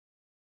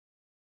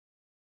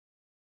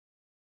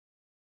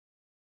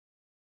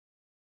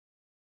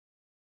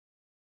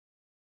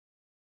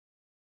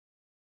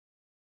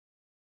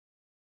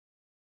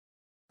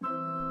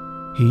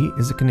He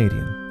is a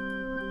Canadian.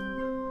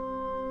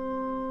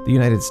 The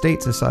United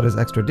States has sought his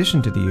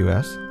extradition to the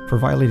U.S. for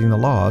violating the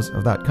laws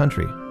of that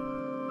country,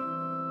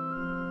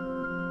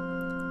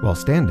 while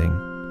standing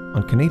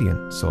on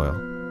Canadian soil.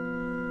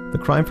 The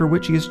crime for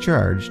which he is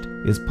charged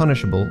is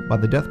punishable by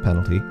the death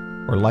penalty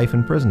or life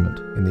imprisonment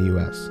in the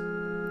U.S.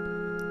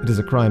 It is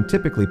a crime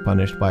typically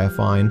punished by a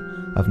fine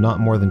of not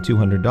more than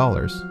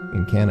 $200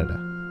 in Canada.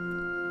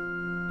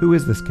 Who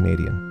is this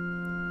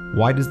Canadian?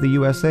 Why does the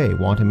USA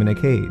want him in a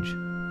cage?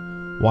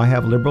 Why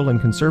have Liberal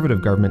and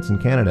Conservative governments in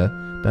Canada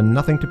done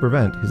nothing to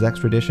prevent his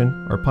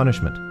extradition or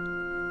punishment?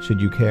 Should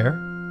you care?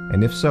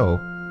 And if so,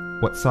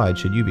 what side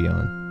should you be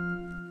on?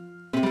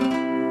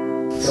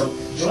 So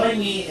join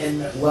me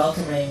in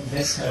welcoming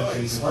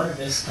one of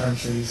this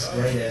country's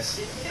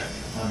greatest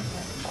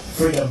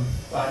freedom,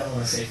 I don't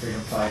want to say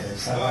freedom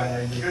fighters. How about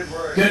I do?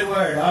 Good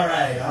word, all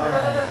right.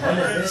 One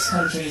of this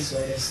country's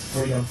greatest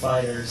freedom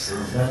fighters,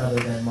 none other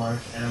than Marc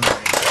Emery.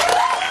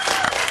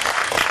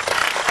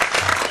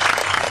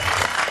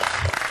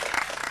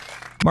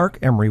 Marc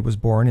Emery was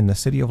born in the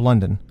city of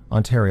London,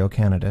 Ontario,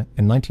 Canada,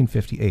 in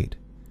 1958.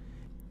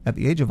 At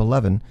the age of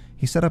 11,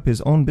 he set up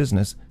his own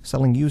business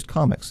selling used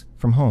comics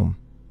from home.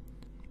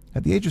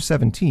 At the age of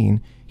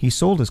 17, he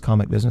sold his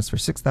comic business for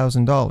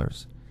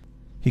 $6,000.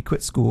 He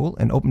quit school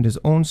and opened his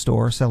own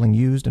store selling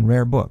used and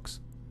rare books.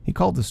 He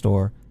called the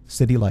store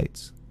City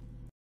Lights.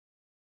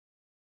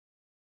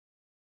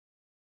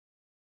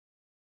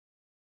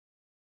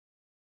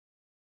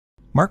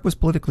 Marc was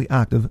politically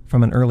active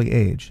from an early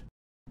age.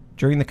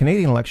 During the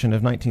Canadian election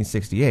of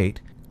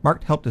 1968,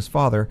 Marc helped his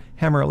father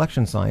hammer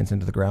election signs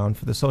into the ground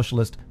for the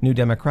socialist New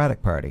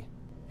Democratic Party.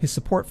 His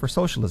support for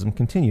socialism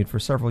continued for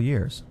several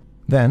years.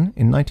 Then,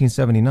 in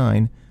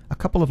 1979, a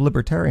couple of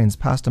libertarians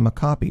passed him a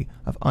copy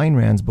of Ayn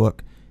Rand's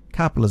book,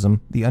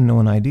 Capitalism, the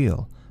Unknown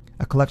Ideal,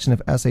 a collection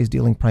of essays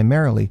dealing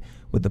primarily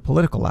with the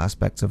political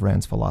aspects of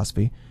Rand's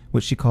philosophy,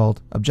 which she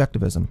called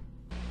objectivism.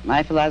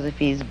 My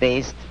philosophy is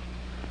based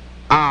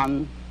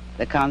on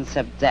the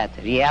concept that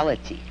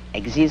reality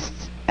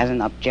exists as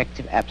an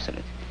objective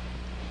absolute,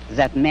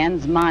 that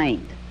man's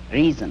mind,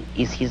 reason,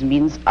 is his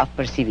means of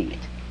perceiving it,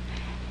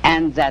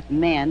 and that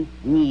man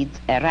needs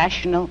a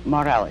rational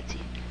morality.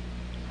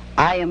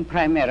 I am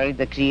primarily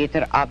the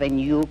creator of a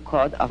new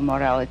code of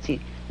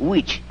morality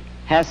which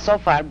has so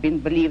far been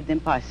believed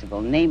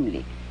impossible,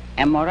 namely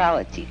a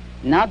morality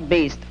not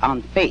based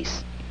on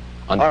faith.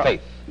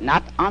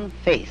 Not on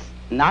faith,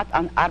 not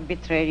on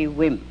arbitrary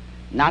whim,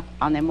 not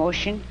on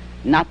emotion,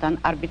 not on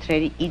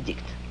arbitrary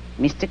edict,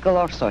 mystical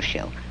or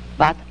social,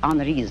 but on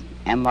reason,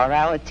 a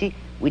morality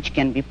which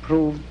can be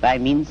proved by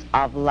means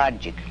of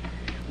logic,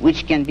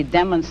 which can be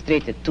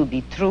demonstrated to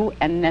be true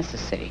and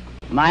necessary.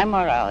 My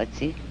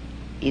morality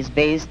is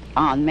based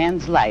on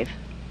man's life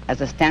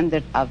as a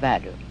standard of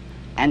value.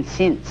 And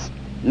since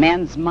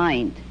man's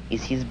mind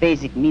is his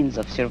basic means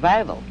of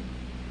survival,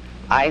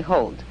 I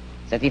hold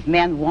that if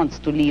man wants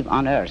to live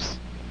on earth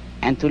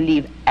and to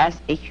live as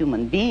a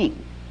human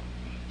being,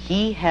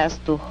 he has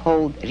to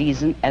hold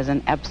reason as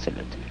an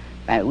absolute,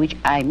 by which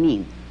I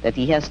mean that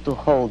he has to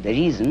hold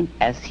reason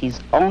as his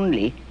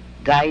only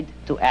guide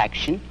to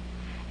action,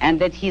 and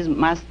that he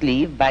must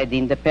live by the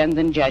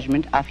independent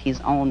judgment of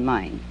his own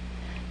mind,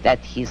 that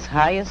his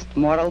highest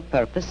moral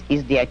purpose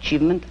is the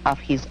achievement of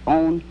his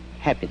own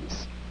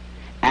happiness,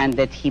 and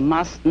that he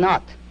must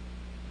not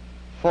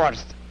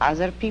force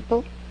other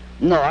people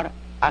nor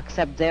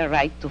accept their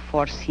right to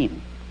force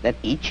him, that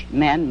each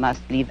man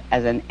must live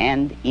as an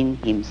end in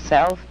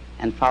himself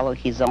and follow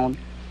his own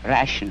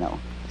rational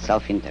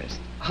self-interest.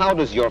 How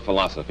does your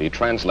philosophy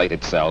translate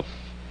itself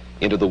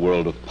into the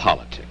world of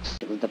politics?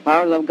 The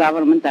powers of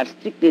government are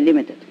strictly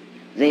limited.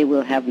 They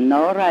will have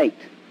no right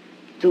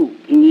to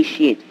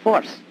initiate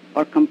force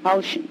or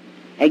compulsion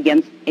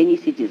against any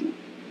citizen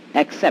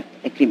except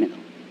a criminal.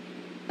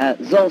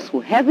 Those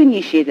who have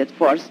initiated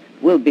force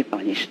will be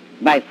punished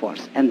by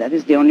force, and that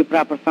is the only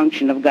proper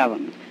function of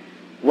government.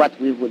 What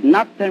we would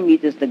not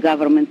permit is the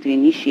government to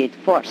initiate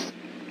force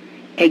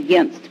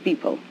against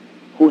people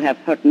who have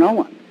hurt no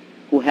one,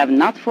 who have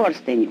not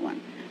forced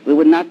anyone. We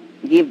would not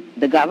give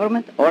the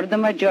government or the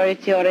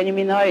majority or any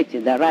minority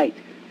the right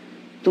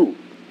to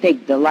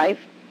take the life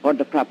or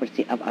the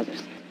property of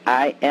others.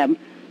 I am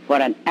for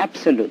an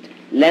absolute,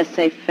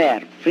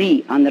 laissez-faire,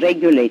 free,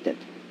 unregulated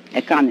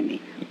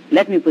economy.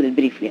 Let me put it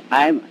briefly.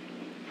 I'm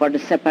for the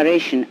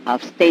separation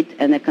of state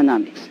and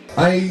economics.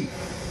 I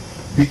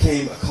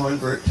became a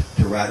convert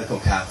to radical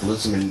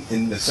capitalism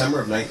in the summer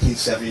of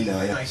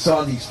 1979. I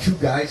saw these two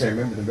guys, I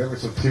remember them ever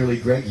so clearly,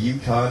 Greg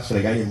Utahs and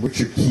a guy named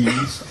Richard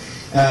Keyes,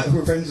 who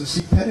were friends of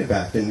C.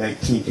 Penneback in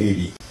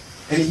 1980.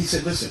 And he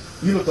said, listen,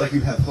 you look like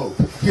you have hope.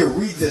 Here,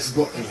 read this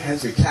book, and he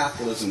hands me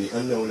Capitalism, the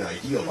Unknown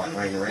Ideal by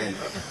Ayn Rand.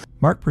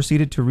 Marc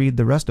proceeded to read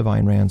the rest of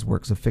Ayn Rand's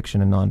works of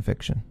fiction and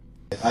non-fiction.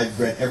 I've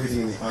read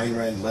everything in the Ayn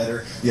Rand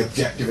letter, the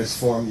Objectivist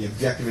Forum, the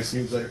Objectivist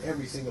newsletter,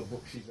 every single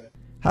book she's read.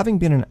 Having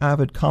been an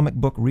avid comic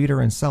book reader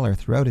and seller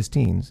throughout his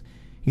teens,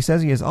 he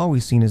says he has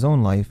always seen his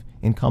own life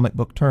in comic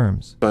book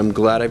terms. I'm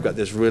glad I've got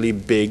this really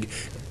big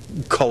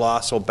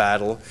colossal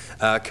battle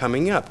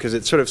coming up, because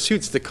it sort of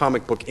suits the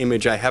comic book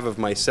image I have of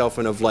myself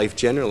and of life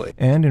generally.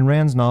 And in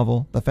Rand's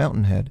novel, The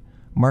Fountainhead,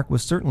 Marc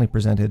was certainly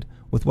presented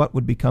with what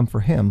would become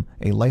for him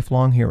a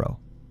lifelong hero,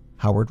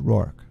 Howard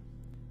Roark.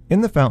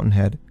 In The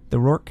Fountainhead, the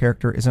Roark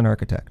character is an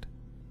architect.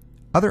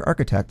 Other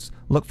architects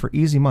look for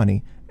easy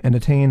money and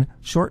attain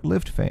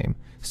short-lived fame,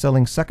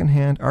 selling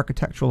second-hand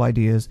architectural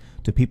ideas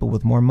to people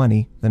with more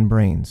money than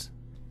brains.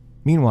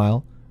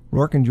 Meanwhile,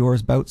 Roark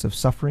endures bouts of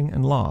suffering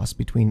and loss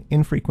between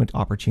infrequent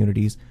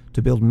opportunities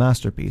to build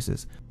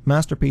masterpieces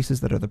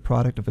that are the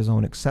product of his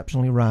own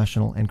exceptionally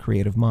rational and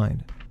creative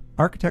mind.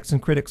 Architects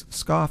and critics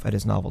scoff at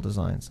his novel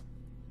designs.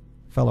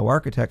 Fellow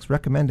architects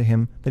recommend to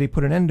him that he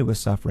put an end to his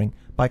suffering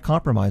by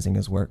compromising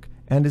his work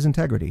and his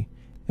integrity,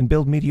 and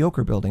build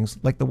mediocre buildings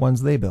like the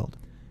ones they build.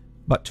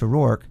 But to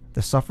Roark,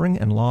 the suffering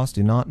and loss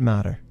do not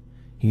matter.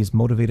 He is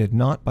motivated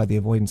not by the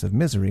avoidance of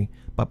misery,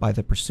 but by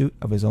the pursuit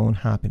of his own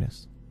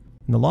happiness.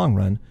 In the long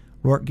run,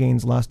 Roark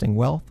gains lasting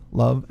wealth,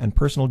 love, and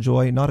personal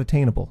joy not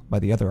attainable by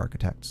the other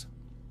architects.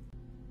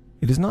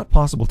 It is not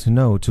possible to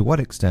know to what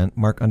extent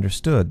Marc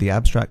understood the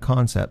abstract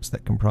concepts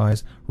that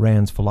comprise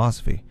Rand's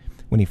philosophy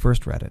when he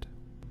first read it,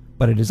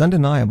 but it is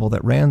undeniable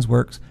that Rand's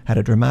works had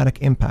a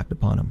dramatic impact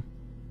upon him.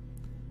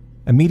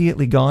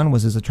 Immediately gone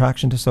was his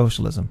attraction to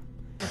socialism.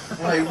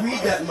 Well, I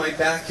read that in my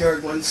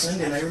backyard one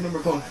Sunday, and I remember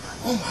going,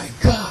 oh my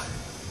God,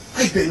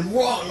 I've been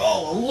wrong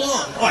all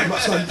along. I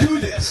must undo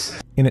this.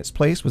 In its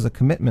place was a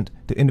commitment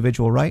to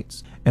individual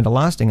rights and a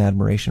lasting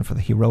admiration for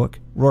the heroic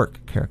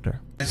Roark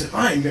character. I said,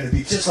 I'm going to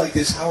be just like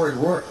this Howard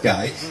Roark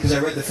guy, because I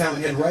read The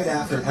Fountainhead right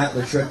after an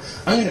Atlas Shrugged.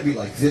 I'm going to be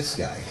like this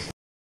guy.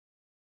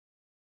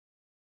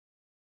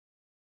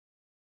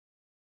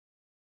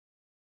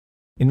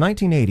 In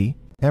 1980,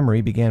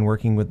 Emery began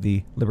working with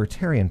the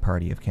Libertarian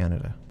Party of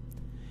Canada.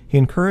 He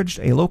encouraged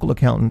a local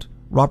accountant,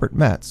 Robert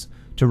Metz,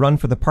 to run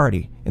for the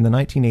party in the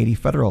 1980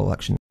 federal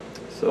election.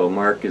 So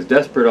Marc is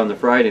desperate on the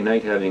Friday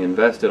night, having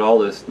invested all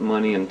this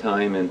money and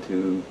time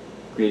into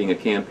creating a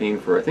campaign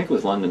for, I think it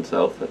was London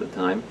South at the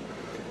time,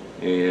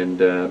 and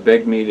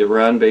begged me to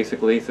run,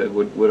 basically. Said,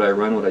 would I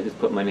run? Would I just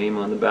put my name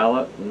on the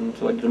ballot? And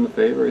so I did him a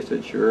favor. I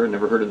said, sure.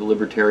 Never heard of the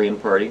Libertarian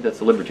Party. That's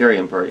the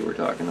Libertarian Party we're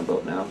talking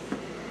about now.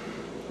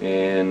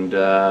 And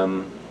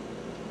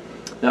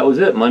that was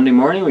it. Monday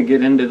morning we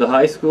get into the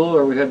high school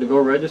where we had to go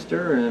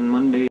register, and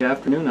Monday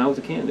afternoon I was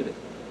a candidate.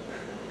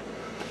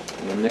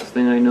 And next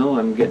thing I know,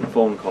 I'm getting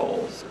phone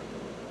calls.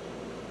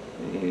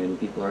 And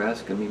people are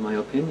asking me my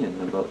opinion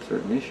about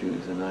certain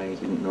issues, and I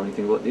didn't know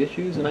anything about the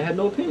issues, and I had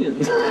no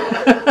opinions.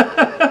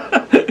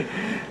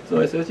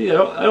 So I said, gee,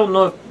 I don't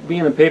know if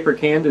being a paper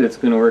candidate's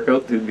going to work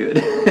out too good.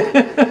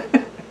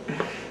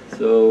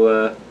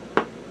 So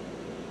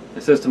I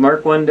says to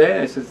Marc one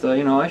day, I says,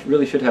 you know, I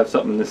really should have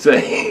something to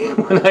say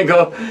when I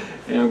go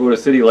to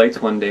City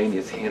Lights one day, and he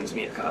just hands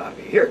me a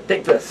copy. Here,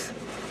 take this.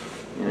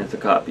 And it's a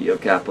copy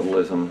of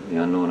Capitalism,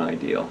 the Unknown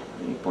Ideal.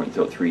 And he points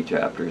out 3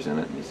 chapters in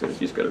it, and he says,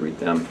 you just got to read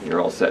them. You're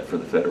all set for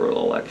the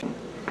federal election.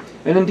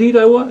 And indeed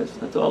I was.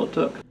 That's all it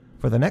took.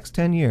 For the next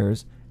 10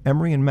 years,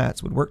 Emery and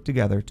Metz would work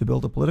together to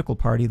build a political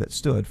party that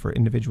stood for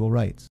individual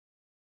rights.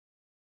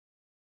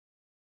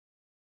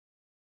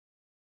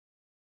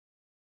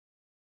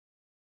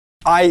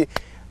 I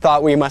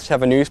thought we must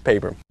have a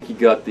newspaper. He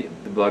got the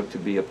bug to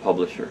be a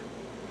publisher.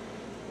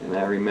 And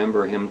I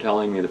remember him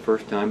telling me the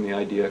first time the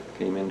idea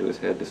came into his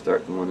head to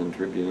start the London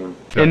Tribune.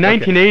 In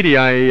 1980,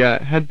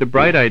 I had the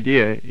bright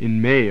idea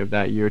in May of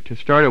that year to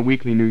start a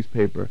weekly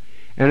newspaper.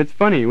 And it's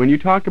funny, when you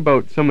talk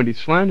about somebody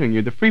slandering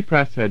you, the Free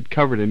Press had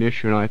covered an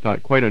issue, and I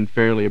thought quite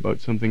unfairly, about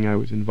something I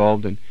was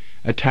involved in,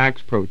 a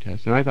tax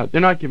protest. And I thought,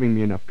 they're not giving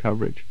me enough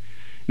coverage.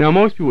 Now,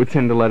 most people would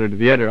send a letter to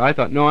the editor. I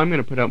thought, no, I'm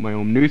going to put out my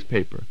own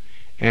newspaper.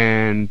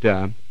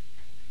 And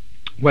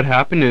what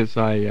happened is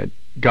I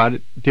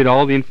did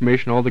all the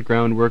information, all the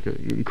groundwork,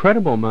 an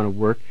incredible amount of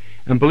work,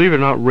 and believe it or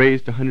not,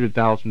 raised $100,000,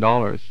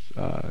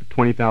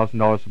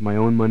 $20,000 of my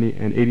own money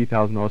and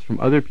 $80,000 from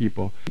other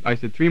people. I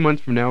said 3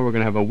 months from now we're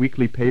going to have a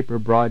weekly paper,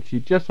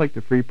 broadsheet, just like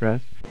the Free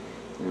Press.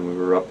 And we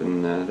were up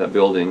in that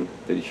building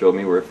that he showed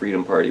me where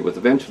Freedom Party was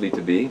eventually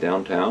to be,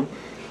 downtown.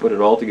 Put it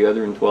all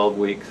together in 12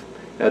 weeks.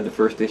 Had the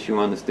first issue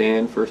on the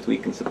stand, first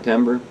week in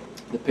September.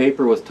 The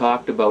paper was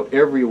talked about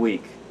every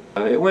week.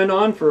 It went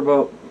on for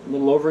about a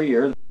little over a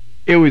year.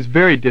 It was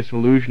very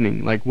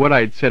disillusioning. Like, what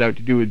I'd set out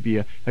to do would be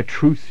a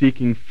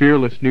truth-seeking,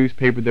 fearless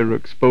newspaper that would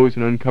expose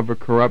and uncover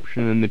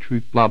corruption and the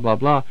truth, blah, blah,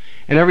 blah.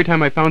 And every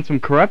time I found some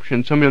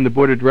corruption, somebody on the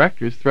board of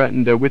directors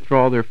threatened to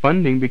withdraw their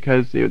funding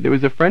because it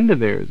was a friend of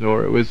theirs,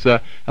 or it was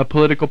a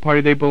political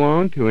party they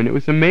belonged to. And it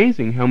was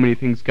amazing how many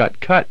things got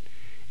cut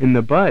in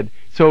the bud.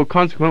 So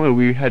consequently,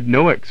 we had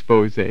no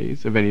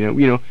exposés of any,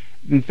 you know.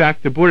 In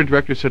fact, the board of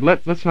directors said,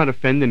 let's not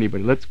offend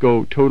anybody. Let's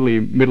go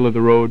totally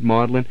middle-of-the-road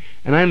modeling.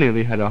 And I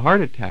nearly had a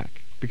heart attack,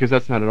 because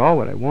that's not at all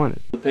what I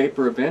wanted. The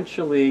paper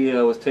eventually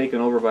was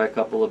taken over by a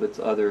couple of its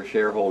other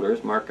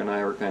shareholders. Marc and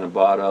I were kind of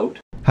bought out.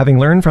 Having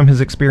learned from his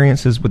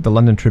experiences with the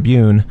London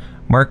Tribune,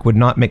 Marc would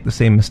not make the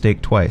same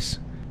mistake twice.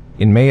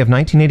 In May of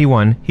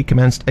 1981, he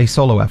commenced a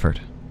solo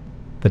effort,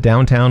 the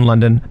Downtown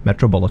London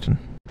Metro Bulletin.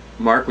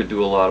 Marc would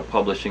do a lot of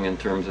publishing in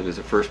terms of his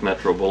first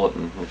Metro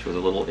Bulletin, which was a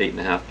little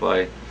 8.5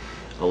 by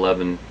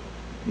 11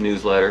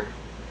 newsletter.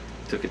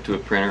 Took it to a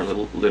printer,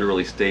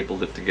 literally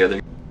stapled it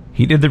together.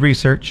 He did the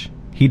research,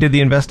 he did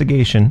the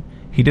investigation,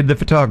 he did the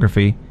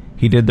photography,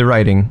 he did the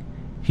writing,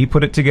 he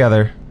put it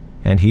together,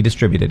 and he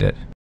distributed it.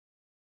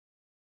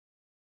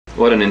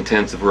 What an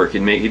intensive work.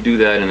 He'd do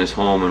that in his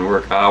home and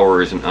work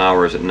hours and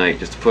hours at night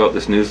just to put out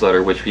this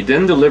newsletter, which he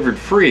then delivered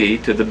free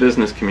to the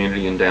business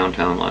community in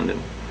downtown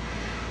London.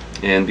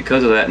 And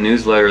because of that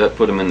newsletter, that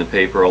put him in the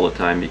paper all the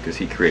time because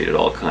he created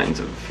all kinds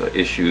of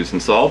issues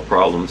and solved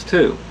problems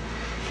too.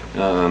 You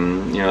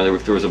know,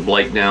 if there was a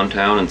blight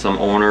downtown and some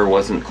owner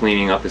wasn't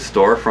cleaning up his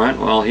storefront,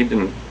 well, he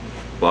didn't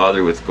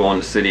bother with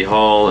going to City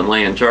Hall and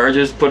laying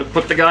charges. Put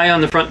the guy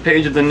on the front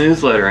page of the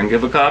newsletter and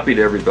give a copy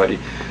to everybody.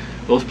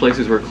 Those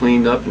places were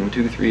cleaned up in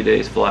 2-3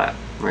 days flat,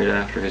 right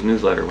after his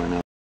newsletter went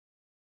out.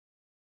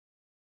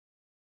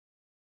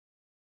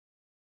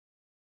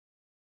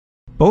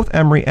 Both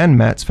Emery and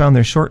Metz found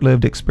their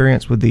short-lived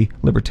experience with the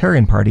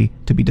Libertarian Party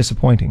to be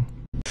disappointing.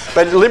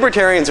 But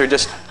libertarians are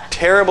just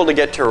terrible to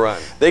get to run.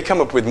 They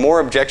come up with more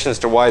objections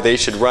to why they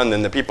should run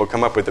than the people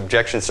come up with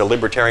objections to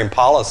libertarian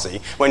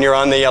policy when you're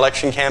on the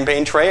election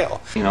campaign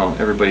trail. You know,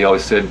 everybody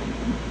always said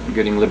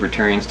getting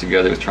libertarians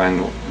together was trying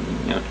to,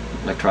 you know,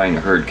 like trying to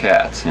herd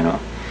cats, you know.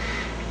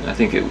 I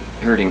think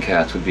herding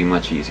cats would be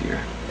much easier.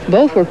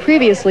 Both were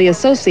previously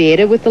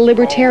associated with the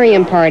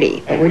Libertarian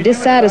Party, but were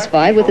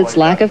dissatisfied with its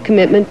lack of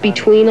commitment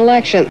between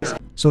elections.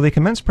 So they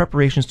commenced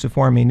preparations to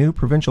form a new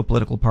provincial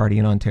political party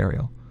in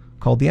Ontario,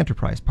 called the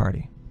Enterprise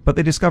Party. But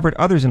they discovered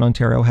others in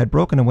Ontario had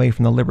broken away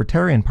from the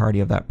Libertarian Party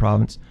of that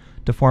province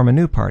to form a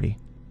new party,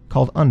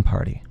 called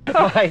Unparty.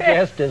 My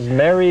guest is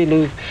Mary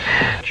Lou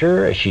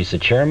Chur. She's the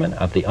chairman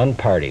of the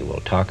Unparty. We'll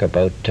talk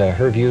about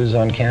her views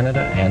on Canada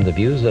and the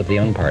views of the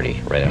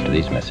Unparty right after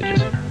these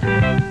messages.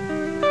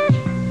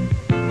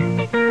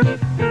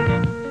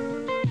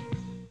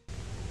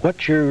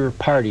 What your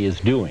party is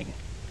doing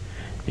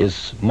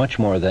is much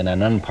more than an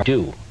Unparty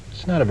do.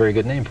 It's not a very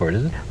good name for it,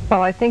 is it?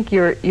 Well, I think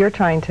you're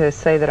trying to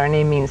say that our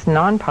name means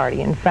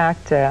non-party. In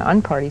fact,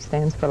 Unparty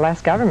stands for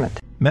less government.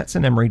 Metz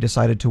and Emery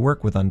decided to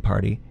work with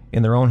Unparty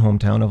in their own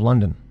hometown of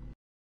London.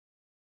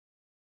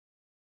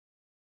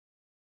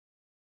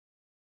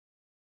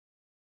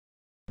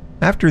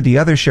 After the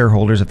other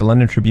shareholders at the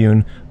London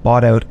Tribune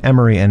bought out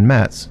Emery and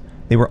Metz,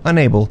 they were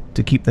unable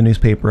to keep the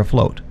newspaper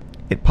afloat.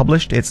 It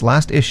published its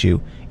last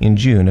issue in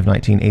June of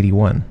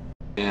 1981.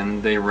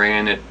 And they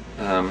ran it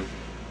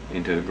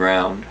into the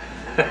ground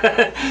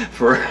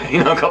for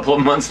a couple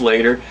of months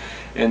later,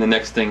 and the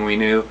next thing we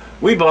knew,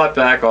 we bought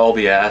back all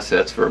the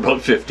assets for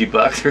about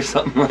 $50 or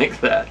something like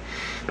that.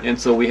 And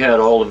so we had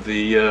all of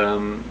the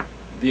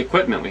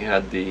equipment. We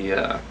had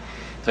the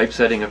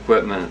typesetting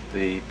equipment,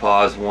 the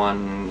pause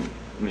one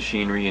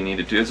machinery you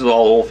needed to. This is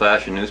all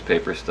old-fashioned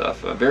newspaper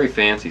stuff, very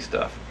fancy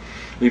stuff.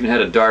 We even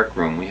had a dark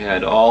room. We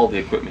had all the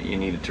equipment you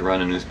needed to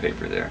run a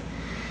newspaper there.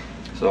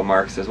 So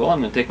Marc says, well, I'm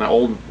going to take my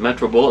old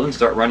Metro Bulletin and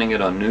start running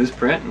it on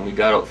newsprint, and we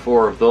got out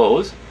 4 of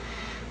those,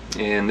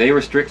 and they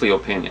were strictly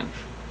opinion,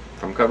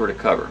 from cover to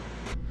cover.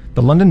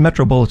 The London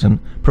Metro Bulletin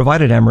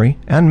provided Emery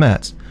and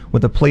Metz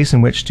with a place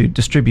in which to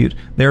distribute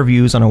their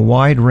views on a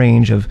wide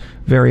range of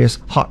various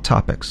hot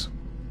topics.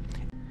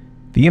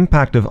 The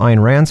impact of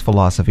Ayn Rand's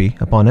philosophy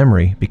upon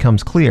Emery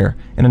becomes clear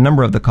in a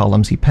number of the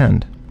columns he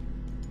penned.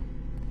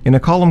 In a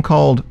column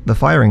called The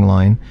Firing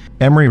Line,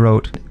 Emery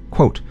wrote,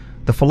 quote,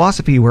 "The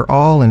philosophy where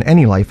all and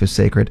any life is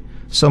sacred,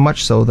 so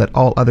much so that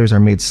all others are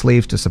made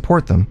slaves to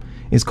support them,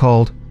 is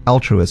called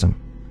altruism.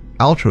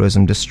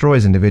 Altruism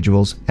destroys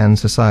individuals and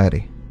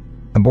society.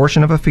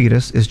 Abortion of a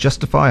fetus is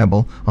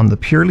justifiable on the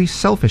purely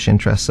selfish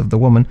interests of the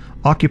woman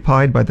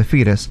occupied by the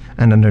fetus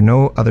and under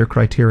no other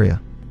criteria.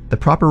 The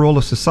proper role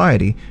of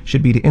society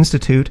should be to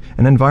institute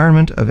an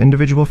environment of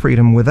individual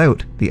freedom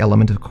without the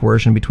element of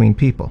coercion between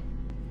people."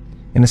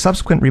 In a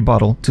subsequent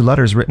rebuttal to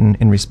letters written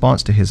in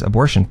response to his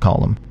abortion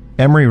column,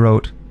 Emery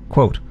wrote,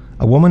 quote,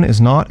 "A woman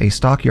is not a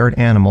stockyard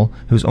animal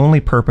whose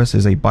only purpose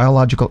is a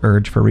biological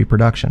urge for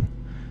reproduction.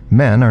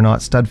 Men are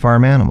not stud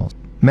farm animals.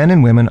 Men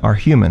and women are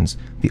humans,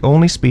 the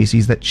only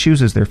species that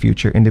chooses their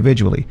future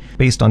individually,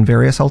 based on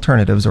various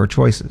alternatives or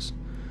choices.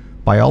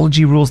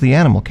 Biology rules the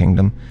animal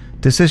kingdom.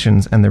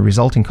 Decisions and the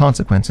resulting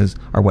consequences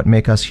are what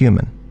make us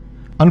human.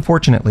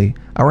 Unfortunately,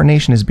 our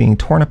nation is being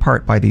torn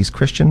apart by these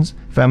Christians,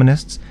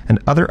 feminists, and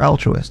other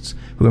altruists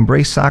who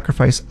embrace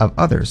sacrifice of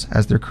others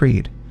as their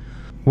creed.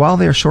 While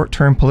their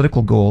short-term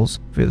political goals,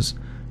 viz.,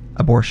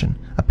 abortion,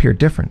 appear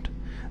different,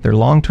 their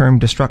long-term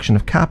destruction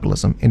of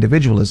capitalism,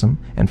 individualism,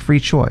 and free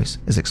choice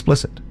is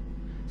explicit.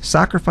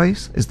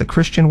 Sacrifice is the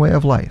Christian way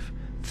of life.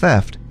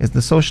 Theft is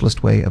the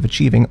socialist way of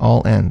achieving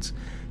all ends.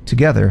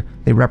 Together,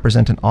 they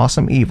represent an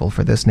awesome evil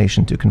for this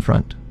nation to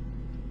confront."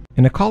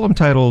 In a column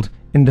titled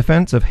In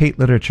Defense of Hate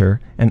Literature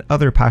and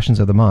Other Passions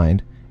of the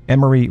Mind,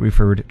 Emery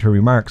referred to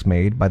remarks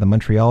made by the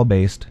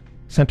Montreal-based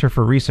Centre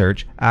for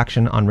Research,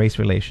 Action on Race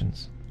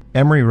Relations.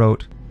 Emery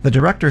wrote, "The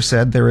director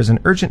said there is an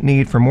urgent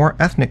need for more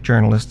ethnic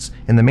journalists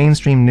in the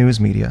mainstream news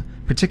media,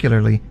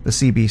 particularly the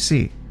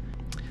CBC.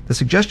 The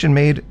suggestion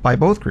made by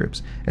both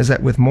groups is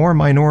that with more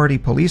minority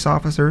police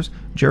officers,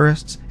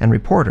 jurists, and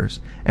reporters,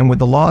 and with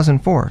the laws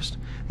enforced,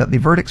 that the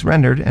verdicts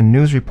rendered and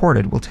news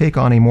reported will take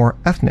on a more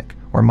ethnic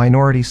or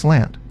minority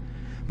slant.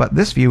 But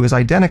this view is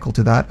identical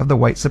to that of the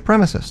white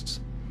supremacists.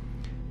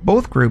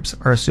 Both groups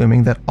are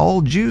assuming that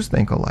all Jews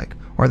think alike,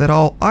 or that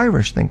all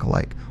Irish think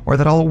alike, or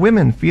that all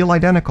women feel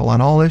identical on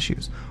all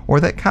issues,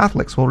 or that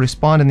Catholics will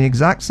respond in the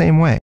exact same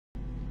way.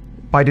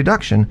 By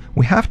deduction,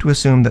 we have to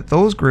assume that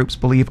those groups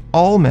believe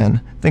all men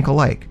think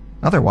alike.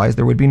 Otherwise,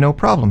 there would be no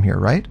problem here,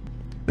 right?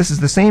 This is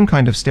the same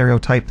kind of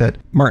stereotype that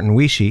Martin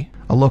Weesche,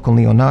 a local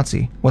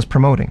neo-Nazi, was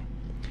promoting.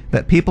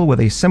 That people with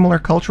a similar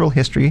cultural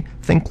history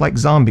think like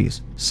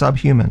zombies,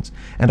 subhumans,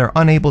 and are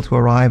unable to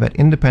arrive at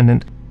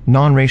independent,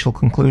 non-racial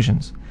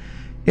conclusions.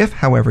 If,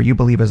 however, you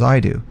believe as I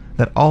do,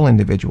 that all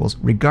individuals,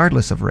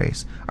 regardless of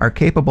race, are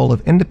capable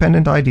of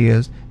independent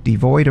ideas,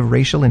 devoid of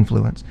racial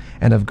influence,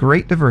 and of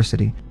great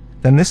diversity,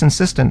 then this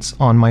insistence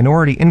on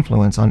minority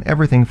influence on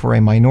everything for a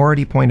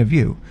minority point of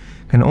view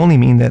can only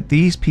mean that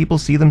these people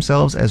see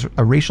themselves as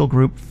a racial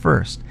group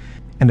first,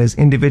 and as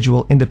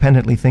individual,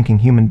 independently thinking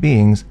human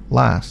beings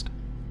last.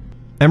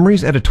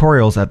 Emery's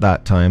editorials at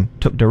that time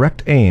took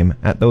direct aim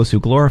at those who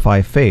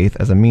glorify faith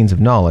as a means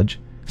of knowledge,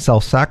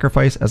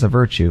 self-sacrifice as a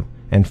virtue,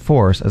 and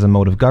force as a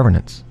mode of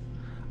governance.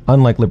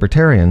 Unlike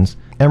libertarians,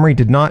 Emery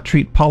did not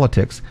treat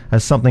politics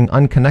as something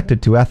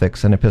unconnected to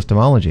ethics and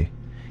epistemology.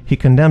 He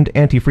condemned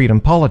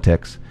anti-freedom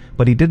politics,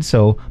 but he did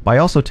so by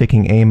also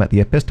taking aim at the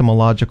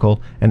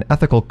epistemological and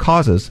ethical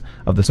causes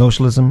of the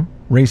socialism,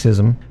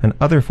 racism, and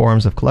other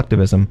forms of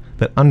collectivism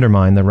that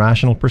undermine the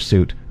rational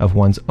pursuit of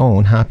one's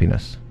own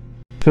happiness.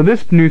 So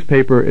this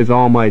newspaper is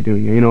all my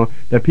doing. You know,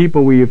 the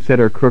people we have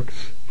said are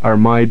crooks are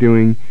my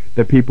doing.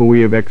 The people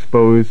we have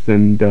exposed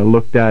and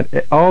looked at,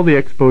 all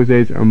the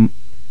exposés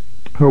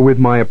are with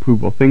my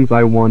approval, things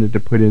I wanted to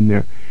put in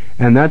there.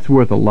 And that's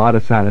worth a lot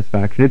of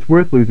satisfaction. It's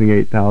worth losing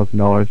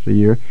 $8,000 a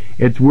year.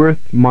 It's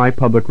worth my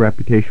public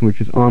reputation,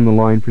 which is on the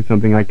line for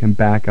something I can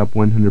back up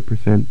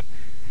 100%.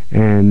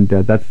 And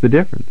that's the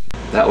difference.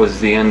 That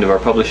was the end of our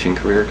publishing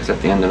career, because at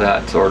the end of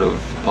that, sort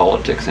of,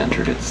 politics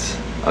entered its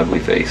ugly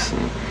face,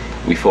 and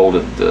we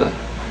folded the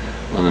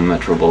London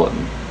Metro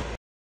Bulletin.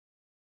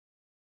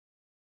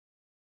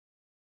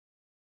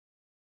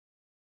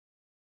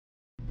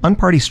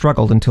 Unparty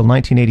struggled until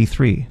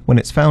 1983, when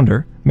its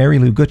founder, Mary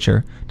Lou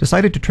Goetcher,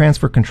 decided to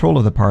transfer control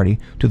of the party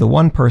to the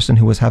one person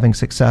who was having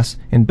success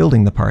in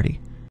building the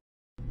party,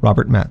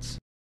 Robert Metz.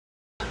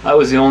 I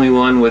was the only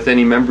one with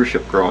any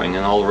membership growing,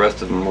 and all the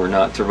rest of them were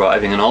not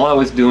surviving, and all I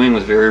was doing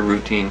was very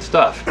routine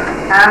stuff.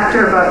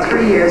 After about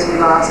 3 years, we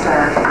lost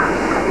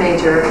our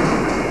major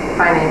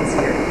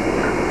financier.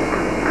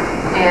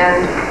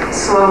 And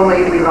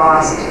slowly we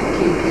lost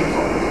key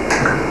people.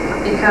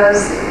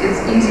 Because it's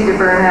easy to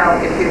burn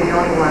out if you're the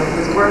only one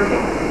who's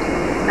working.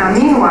 Now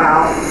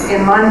meanwhile,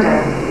 in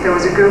London, there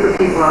was a group of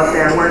people out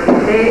there working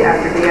day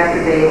after day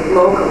after day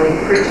locally,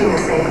 preaching the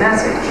same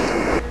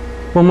message.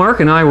 Well, Marc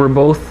and I were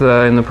both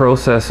in the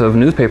process of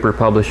newspaper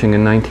publishing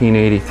in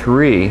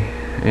 1983,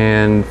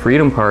 and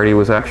Freedom Party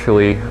was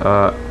actually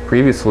a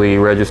previously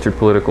registered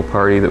political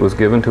party that was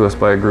given to us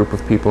by a group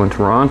of people in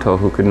Toronto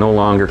who could no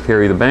longer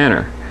carry the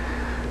banner.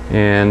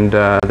 And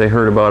they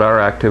heard about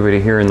our activity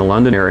here in the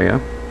London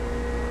area,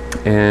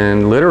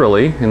 and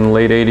literally in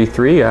late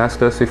 '83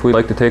 asked us if we'd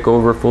like to take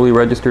over a fully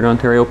registered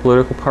Ontario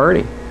political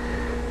party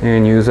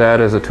and use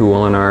that as a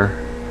tool in our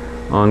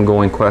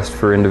ongoing quest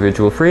for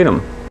individual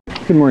freedom.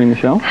 Good morning,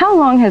 Michelle. How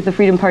long has the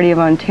Freedom Party of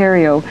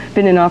Ontario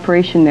been in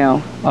operation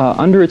now?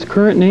 Under its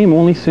current name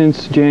only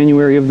since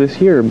January of this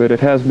year, but it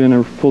has been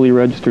a fully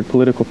registered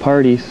political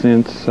party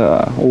since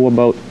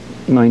about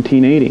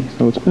 1980.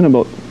 So it's been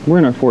we're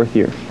in our 4th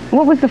year.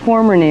 What was the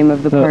former name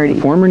of the party?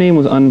 The former name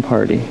was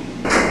Unparty.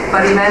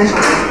 But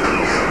eventually,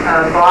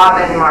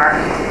 Bob and Marc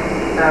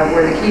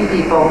were the key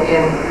people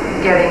in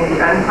getting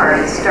the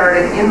Unparty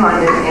started in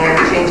London and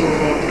changing the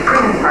name to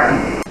Freedom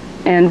Party.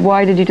 And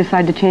why did you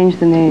decide to change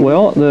the name?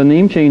 Well, the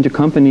name change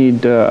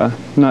accompanied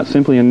not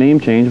simply a name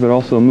change, but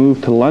also a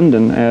move to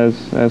London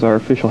as our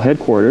official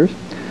headquarters.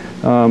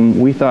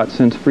 We thought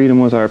since freedom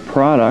was our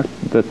product,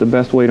 that the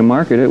best way to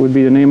market it would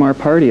be to name our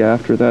party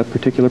after that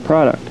particular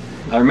product.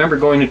 I remember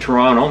going to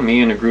Toronto,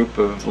 me and a group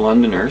of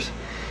Londoners,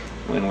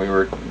 when we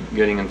were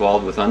getting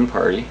involved with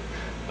Unparty,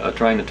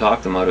 trying to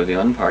talk them out of the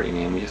Unparty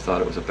name. We just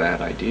thought it was a bad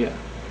idea.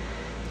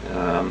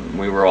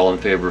 We were all in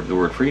favor of the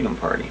word Freedom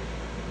Party,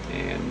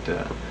 and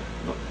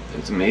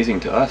it's amazing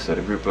to us that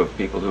a group of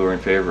people who were in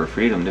favor of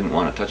freedom didn't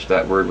want to touch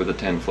that word with a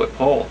 10-foot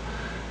pole.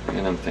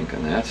 And I'm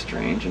thinking, that's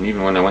strange. And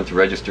even when I went to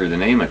register the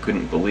name, I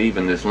couldn't believe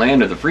in this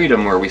land of the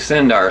freedom where we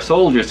send our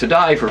soldiers to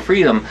die for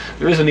freedom,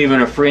 there isn't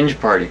even a fringe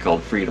party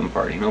called Freedom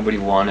Party. Nobody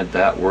wanted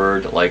that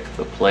word like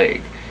the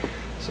plague.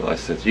 So I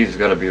said, geez, there's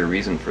got to be a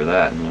reason for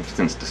that, and I've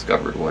since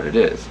discovered what it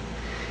is.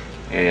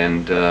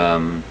 And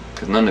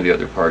because none of the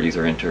other parties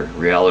are into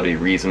reality,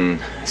 reason,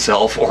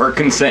 self, or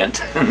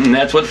consent. And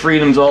that's what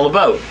freedom's all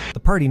about. The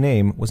party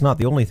name was not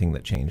the only thing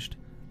that changed.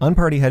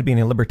 Unparty had been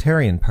a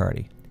libertarian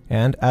party,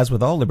 and, as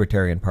with all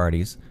libertarian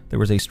parties, there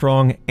was a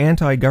strong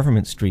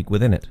anti-government streak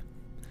within it.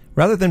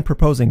 Rather than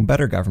proposing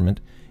better government,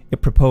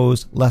 it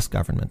proposed less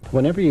government.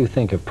 Whenever you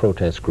think of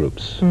protest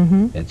groups,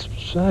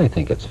 I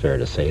think it's fair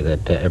to say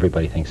that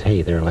everybody thinks,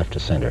 hey, they're left to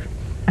center.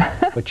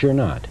 But you're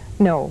not.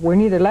 No, we're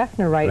neither left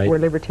nor right, we're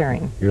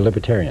libertarian. You're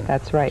libertarian.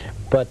 That's right.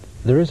 But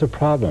there is a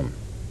problem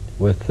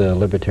with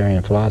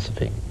libertarian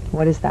philosophy.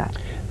 What is that?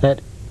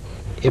 That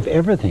if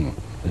everything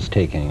is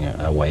taken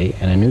away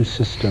and a new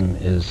system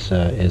is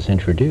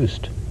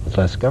introduced with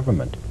less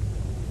government,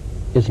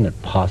 isn't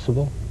it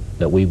possible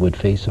that we would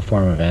face a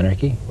form of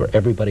anarchy where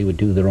everybody would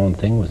do their own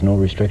thing with no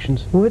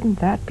restrictions? Wouldn't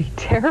that be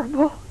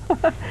terrible?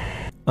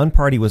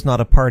 Unparty was not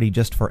a party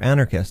just for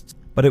anarchists,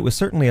 but it was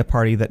certainly a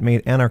party that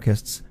made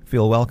anarchists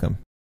feel welcome.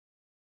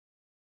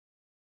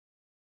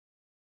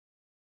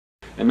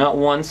 And not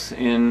once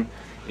in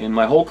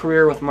my whole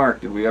career with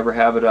Marc did we ever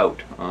have it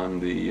out on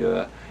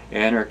the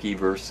anarchy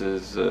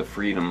versus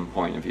freedom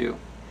point of view.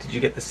 Did you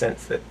get the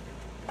sense that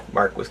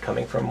Marc was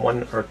coming from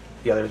one or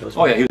the other of those?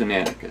 Oh yeah, he was an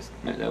anarchist.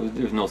 There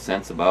was no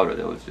sense about it.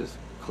 It was just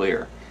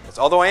clear.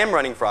 Although I am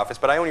running for office,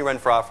 but I only run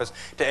for office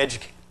to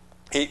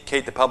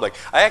educate the public.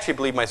 I actually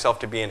believe myself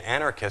to be an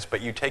anarchist, but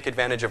you take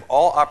advantage of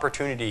all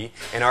opportunity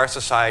in our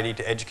society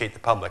to educate the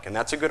public, and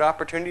that's a good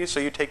opportunity,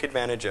 so you take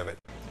advantage of it.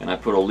 And I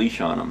put a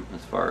leash on him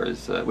as far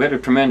as we had a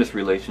tremendous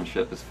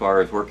relationship as far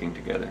as working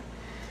together.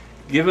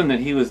 Given that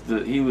he was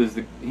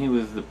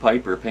the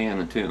piper paying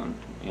the tune,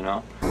 you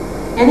know.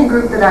 Any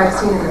group that I've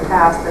seen in the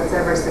past that's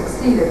ever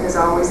succeeded has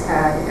always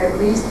had at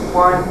least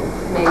one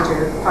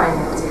major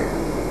financier.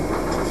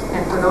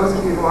 And for those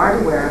of you who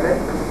aren't aware of it,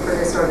 for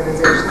this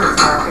organization,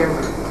 it's Marc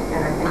Emery.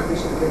 And I think we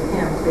should give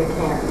him a big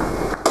hand.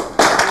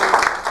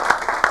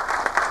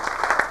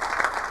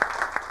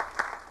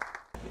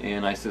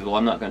 And I said, well,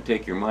 I'm not going to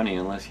take your money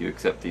unless you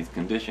accept these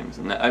conditions.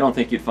 And I don't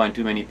think you'd find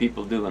too many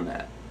people doing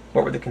that.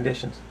 What were the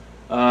conditions?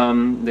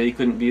 They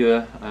couldn't be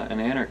an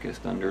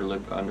anarchist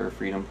under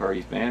Freedom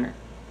Party's banner.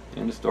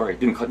 End of story.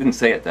 Didn't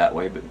say it that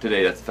way, but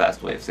today that's a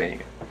fast way of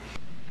saying it.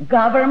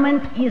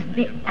 Government is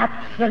the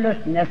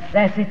absolute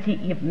necessity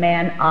if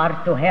men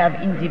are to have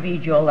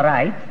individual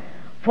rights,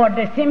 for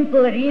the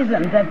simple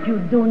reason that you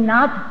do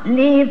not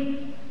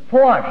leave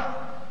force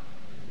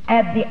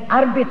at the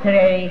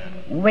arbitrary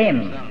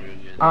whim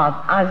of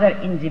other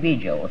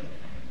individuals.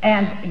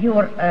 And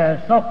your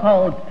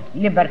so-called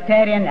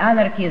libertarian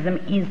anarchism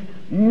is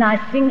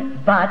nothing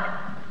but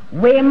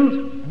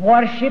whim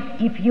worship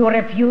if you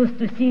refuse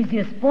to see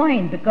this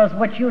point, because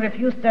what you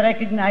refuse to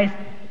recognize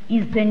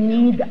is the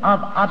need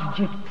of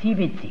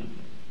objectivity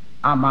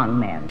among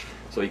men.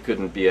 So he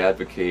couldn't be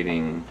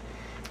advocating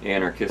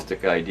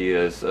anarchistic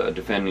ideas,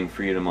 defending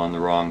freedom on the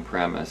wrong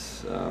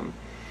premise.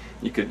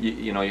 You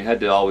had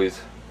to always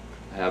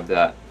have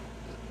that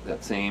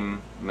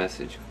same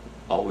message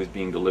always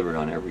being delivered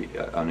on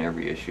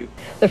every issue.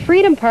 The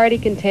Freedom Party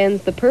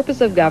contends the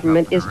purpose of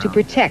government is to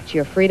protect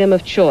your freedom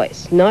of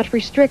choice, not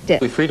restrict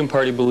it. The Freedom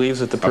Party believes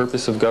that the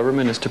purpose of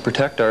government is to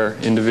protect our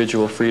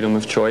individual freedom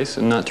of choice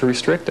and not to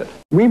restrict it.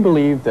 We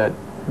believe that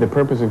the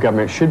purpose of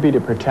government should be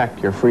to protect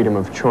your freedom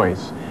of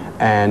choice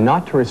and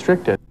not to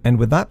restrict it. And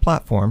with that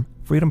platform,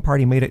 Freedom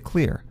Party made it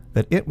clear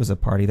that it was a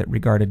party that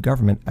regarded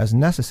government as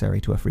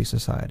necessary to a free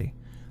society,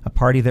 a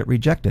party that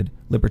rejected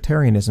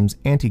libertarianism's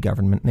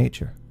anti-government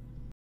nature.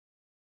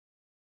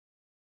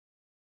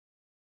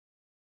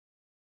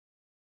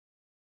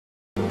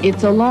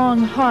 It's a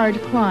long,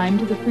 hard climb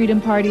to the Freedom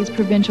Party's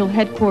provincial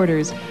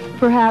headquarters,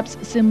 perhaps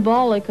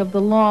symbolic of the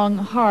long,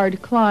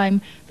 hard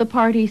climb the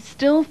party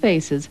still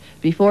faces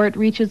before it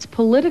reaches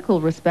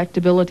political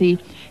respectability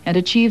and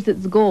achieves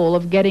its goal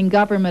of getting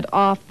government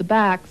off the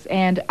backs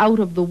and out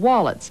of the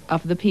wallets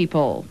of the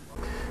people.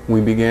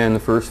 We began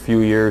the first few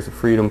years of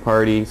Freedom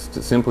Party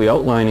simply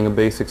outlining a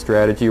basic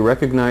strategy,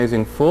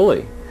 recognizing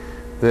fully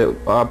that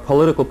a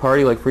political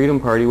party like Freedom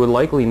Party would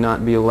likely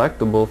not be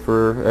electable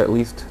for at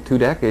least 2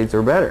 decades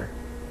or better.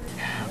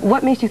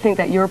 What makes you think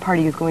that your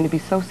party is going to be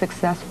so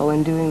successful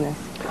in doing this?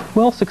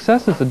 Well,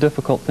 success is a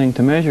difficult thing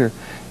to measure.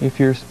 If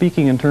you're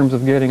speaking in terms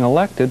of getting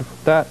elected,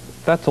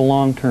 that's a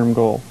long-term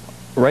goal.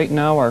 Right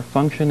now our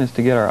function is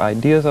to get our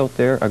ideas out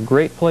there. A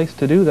great place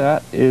to do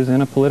that is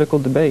in a political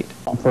debate.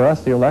 For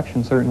us, the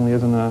election certainly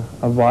isn't a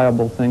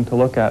viable thing to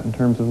look at in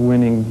terms of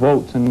winning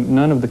votes, and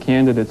none of the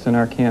candidates in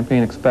our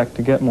campaign expect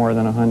to get more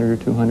than 100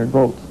 or 200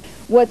 votes.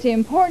 What's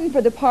important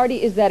for the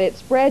party is that it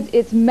spreads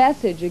its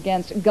message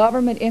against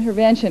government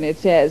intervention, it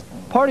says.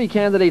 Party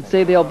candidates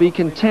say they'll be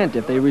content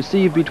if they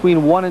receive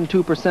between 1% and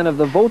 2% of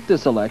the vote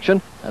this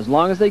election, as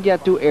long as they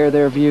get to air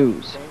their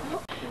views.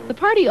 The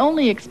party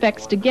only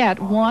expects to get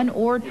 1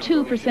 or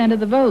 2% of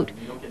the vote.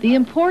 The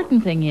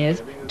important thing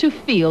is to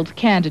field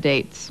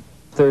candidates.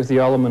 There's the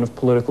element of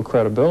political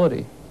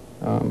credibility.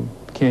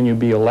 Can you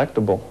be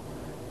electable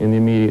in the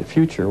immediate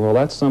future? Well,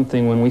 that's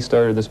something when we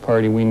started this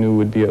party we knew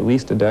would be at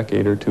least a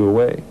decade or 2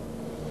 away.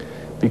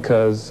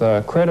 Because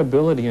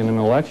credibility in an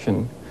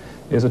election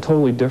is a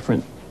totally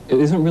different, it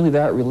isn't really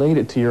that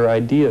related to your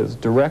ideas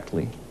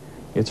directly.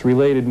 It's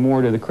related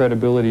more to the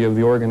credibility of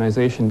the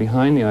organization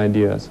behind the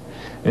ideas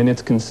and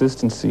its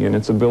consistency and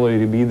its ability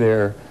to be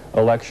there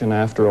election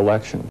after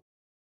election.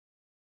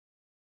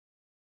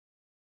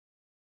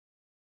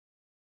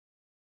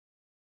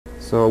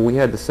 So we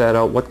had to set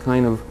out what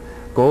kind of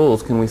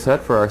goals can we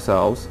set for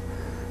ourselves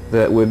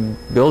that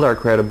would build our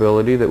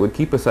credibility, that would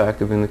keep us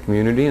active in the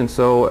community. And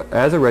so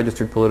as a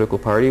registered political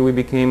party, we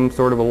became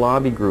sort of a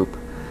lobby group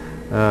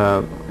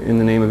in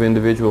the name of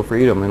individual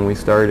freedom, and we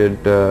started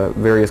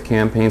various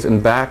campaigns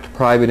and backed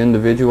private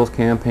individuals'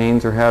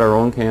 campaigns, or had our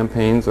own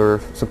campaigns,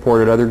 or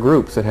supported other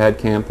groups that had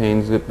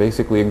campaigns that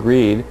basically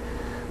agreed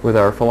with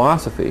our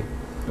philosophy.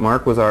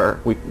 Marc was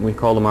we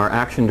called him our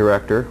action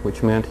director,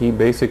 which meant he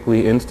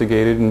basically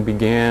instigated and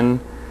began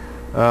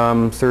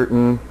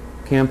certain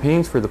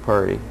campaigns for the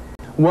party.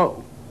 What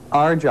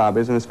our job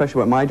is, and especially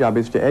what my job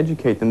is, to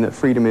educate them that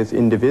freedom is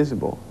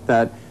indivisible,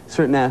 that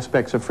certain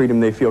aspects of freedom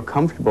they feel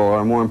comfortable,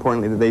 or more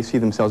importantly, that they see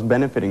themselves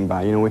benefiting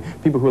by. You know,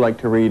 people who like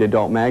to read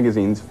adult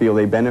magazines feel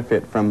they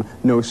benefit from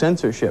no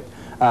censorship.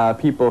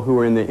 People who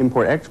are in the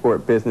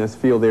import-export business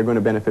feel they're going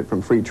to benefit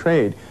from free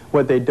trade.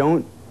 What they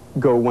don't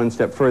go one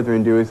step further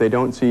and do is they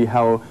don't see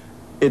how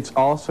it's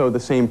also the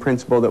same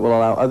principle that will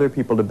allow other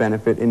people to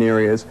benefit in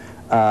areas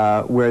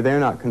where they're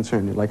not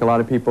concerned. Like a lot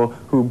of people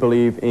who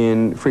believe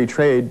in free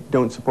trade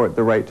don't support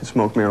the right to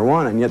smoke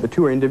marijuana, and yet the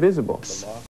two are indivisible.